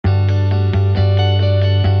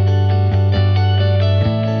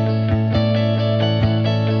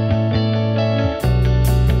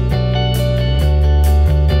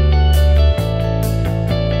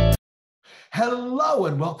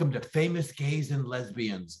welcome to Famous Gays and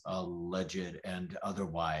Lesbians, alleged and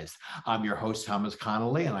otherwise. I'm your host, Thomas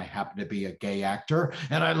Connolly, and I happen to be a gay actor,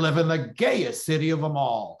 and I live in the gayest city of them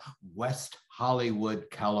all, West Hollywood,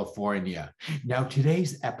 California. Now,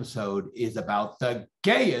 today's episode is about the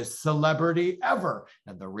gayest celebrity ever,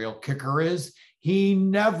 and the real kicker is he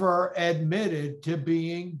never admitted to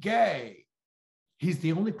being gay. He's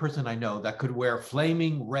the only person I know that could wear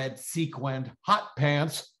flaming red sequined hot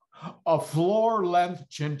pants, a floor-length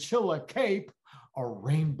chinchilla cape, a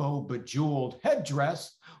rainbow bejeweled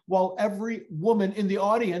headdress, while every woman in the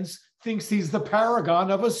audience thinks he's the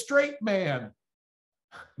paragon of a straight man.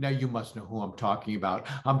 Now you must know who I'm talking about.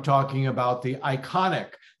 I'm talking about the iconic,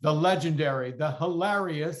 the legendary, the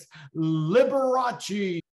hilarious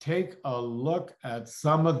Liberace. Take a look at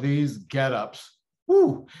some of these get-ups.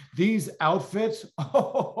 Ooh, these outfits,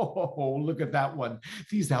 oh, look at that one.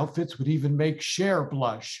 These outfits would even make Cher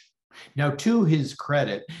blush. Now, to his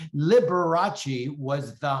credit, Liberace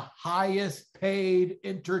was the highest paid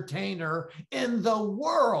entertainer in the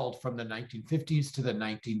world from the 1950s to the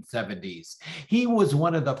 1970s. He was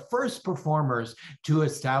one of the first performers to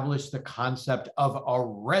establish the concept of a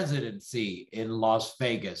residency in Las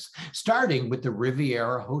Vegas, starting with the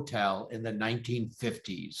Riviera Hotel in the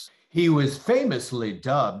 1950s. He was famously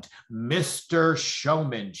dubbed Mr.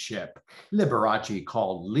 Showmanship. Liberace,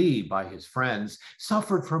 called Lee by his friends,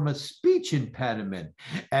 suffered from a speech impediment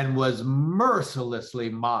and was mercilessly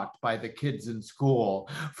mocked by the kids in school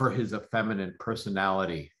for his effeminate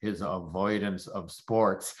personality, his avoidance of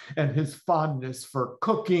sports, and his fondness for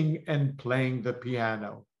cooking and playing the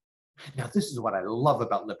piano. Now, this is what I love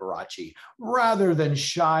about Liberace. Rather than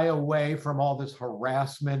shy away from all this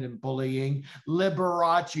harassment and bullying,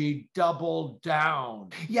 Liberace doubled down.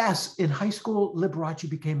 Yes, in high school, Liberace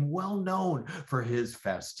became well known for his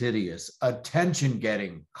fastidious,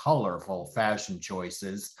 attention-getting, colorful fashion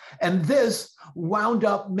choices, and this wound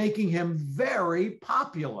up making him very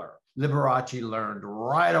popular. Liberace learned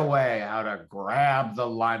right away how to grab the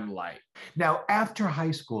limelight. Now, after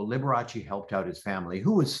high school, Liberace helped out his family,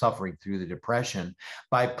 who was suffering through the Depression,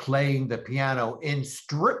 by playing the piano in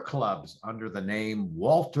strip clubs under the name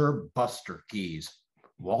Walter Buster Keys.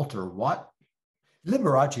 Walter what?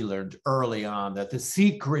 Liberace learned early on that the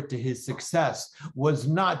secret to his success was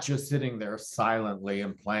not just sitting there silently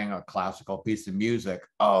and playing a classical piece of music.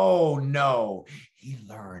 Oh no, he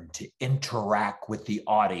learned to interact with the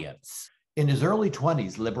audience. In his early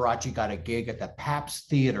 20s, Liberace got a gig at the Pabst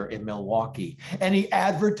Theater in Milwaukee, and he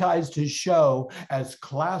advertised his show as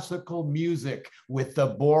classical music with the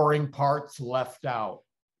boring parts left out.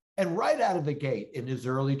 And right out of the gate in his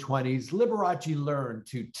early 20s, Liberace learned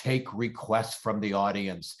to take requests from the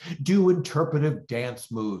audience, do interpretive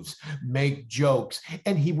dance moves, make jokes,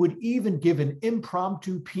 and he would even give an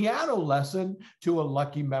impromptu piano lesson to a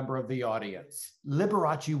lucky member of the audience.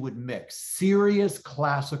 Liberace would mix serious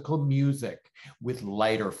classical music with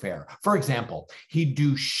lighter fare. For example, he'd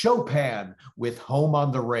do Chopin with Home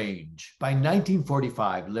on the Range. By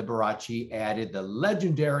 1945, Liberace added the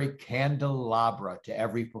legendary candelabra to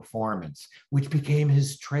every performance, which became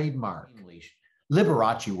his trademark.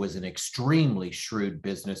 Liberace was an extremely shrewd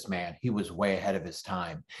businessman. He was way ahead of his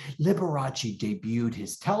time. Liberace debuted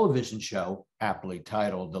his television show, aptly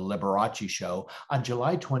titled The Liberace Show, on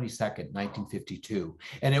July 22nd, 1952,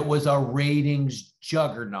 and it was a ratings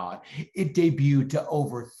juggernaut. It debuted to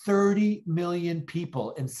over 30 million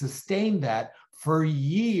people and sustained that for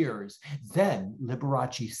years. Then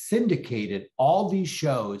Liberace syndicated all these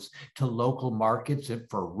shows to local markets and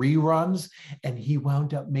for reruns, and he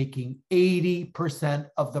wound up making 80%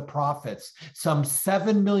 of the profits, some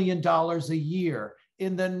 $7 million a year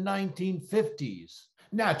in the 1950s.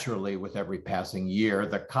 Naturally, with every passing year,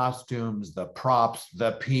 the costumes, the props,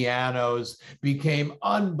 the pianos became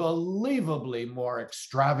unbelievably more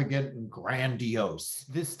extravagant and grandiose.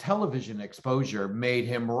 This television exposure made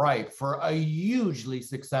him ripe for a hugely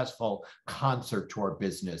successful concert tour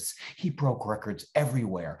business. He broke records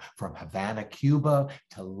everywhere, from Havana, Cuba,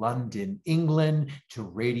 to London, England, to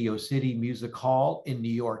Radio City Music Hall in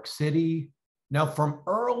New York City. Now, from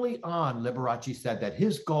early on, Liberace said that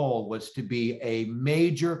his goal was to be a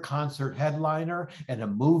major concert headliner and a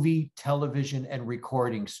movie, television, and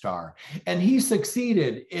recording star. And he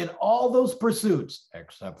succeeded in all those pursuits,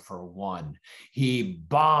 except for one. He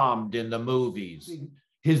bombed in the movies.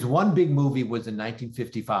 His one big movie was in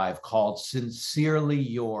 1955 called Sincerely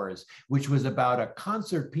Yours, which was about a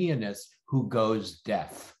concert pianist who goes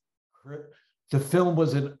deaf. The film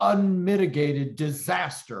was an unmitigated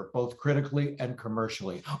disaster, both critically and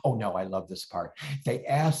commercially. Oh no, I love this part. They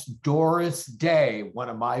asked Doris Day, one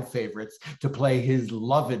of my favorites, to play his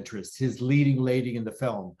love interest, his leading lady in the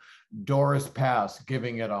film. Doris passed,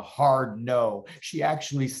 giving it a hard no. She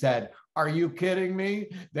actually said, "Are you kidding me?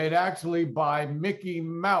 They'd actually buy Mickey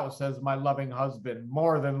Mouse as my loving husband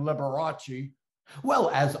more than Liberace." Well,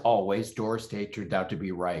 as always, Doris Day turned out to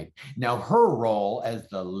be right. Now, her role as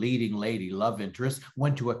the leading lady love interest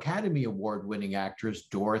went to Academy Award-winning actress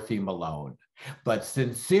Dorothy Malone. But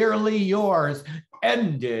Sincerely Yours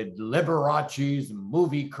ended Liberace's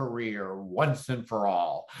movie career once and for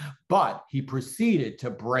all. But he proceeded to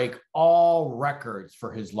break all records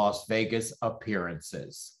for his Las Vegas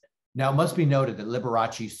appearances. Now, it must be noted that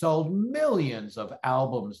Liberace sold millions of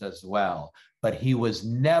albums as well, but he was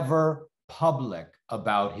never public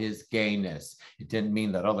about his gayness. It didn't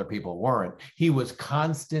mean that other people weren't. He was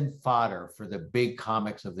constant fodder for the big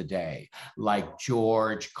comics of the day, like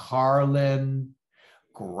George Carlin,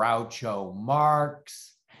 Groucho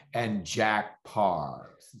Marx, and Jack Parr.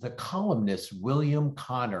 The columnist William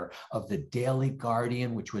Connor of the Daily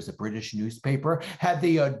Guardian, which was a British newspaper, had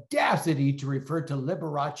the audacity to refer to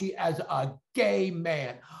Liberace as a gay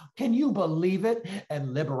man. Can you believe it?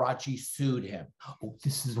 And Liberace sued him. Oh,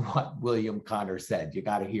 this is what William Connor said. You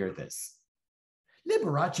got to hear this.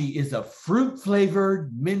 Liberace is a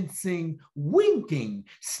fruit-flavored, mincing, winking,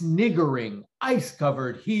 sniggering,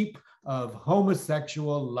 ice-covered heap of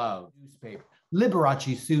homosexual love. Newspaper.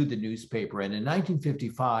 Liberace sued the newspaper, and in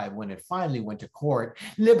 1955, when it finally went to court,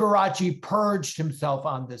 Liberace purged himself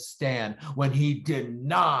on the stand when he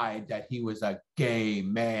denied that he was a gay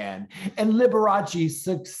man. And Liberace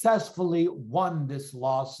successfully won this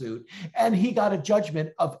lawsuit, and he got a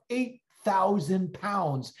judgment of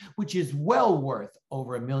 £8,000, which is well worth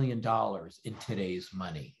over $1 million in today's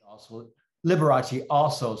money. Liberace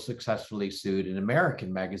also successfully sued an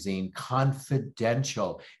American magazine,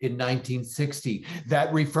 Confidential, in 1960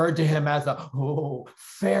 that referred to him as a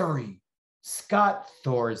fairy. Scott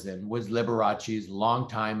Thorsen was Liberace's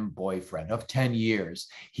longtime boyfriend of 10 years.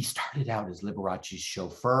 He started out as Liberace's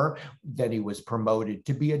chauffeur, then he was promoted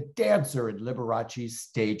to be a dancer in Liberace's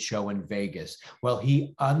stage show in Vegas. Well,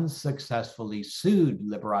 he unsuccessfully sued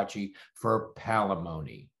Liberace for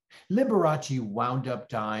palimony. Liberace wound up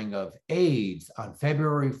dying of AIDS on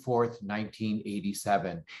February 4th,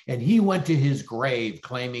 1987, and he went to his grave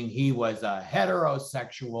claiming he was a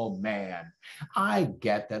heterosexual man. I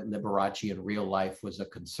get that Liberace in real life was a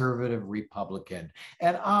conservative Republican,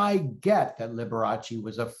 and I get that Liberace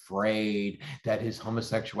was afraid that his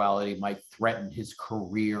homosexuality might threaten his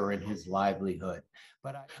career and his livelihood.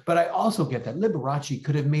 But I also get that Liberace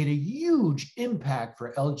could have made a huge impact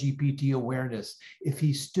for LGBT awareness if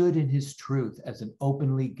he stood in his truth as an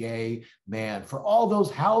openly gay man for all those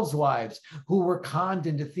housewives who were conned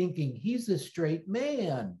into thinking he's a straight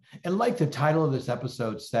man. And like the title of this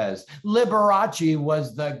episode says, Liberace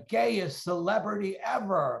was the gayest celebrity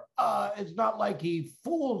ever. It's not like he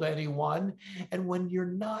fooled anyone. And when you're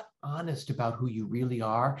not honest about who you really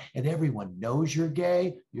are and everyone knows you're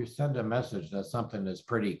gay, you send a message that something is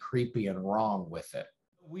pretty creepy and wrong with it.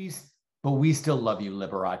 But we still love you,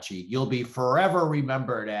 Liberace. You'll be forever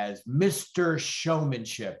remembered as Mr.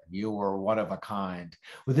 Showmanship. You were one of a kind.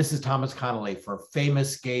 Well, this is Thomas Connolly for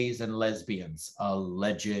Famous Gays and Lesbians,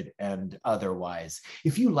 Alleged and Otherwise.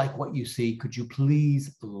 If you like what you see, could you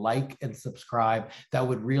please like and subscribe? That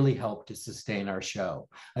would really help to sustain our show.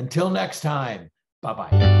 Until next time,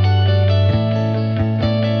 bye-bye.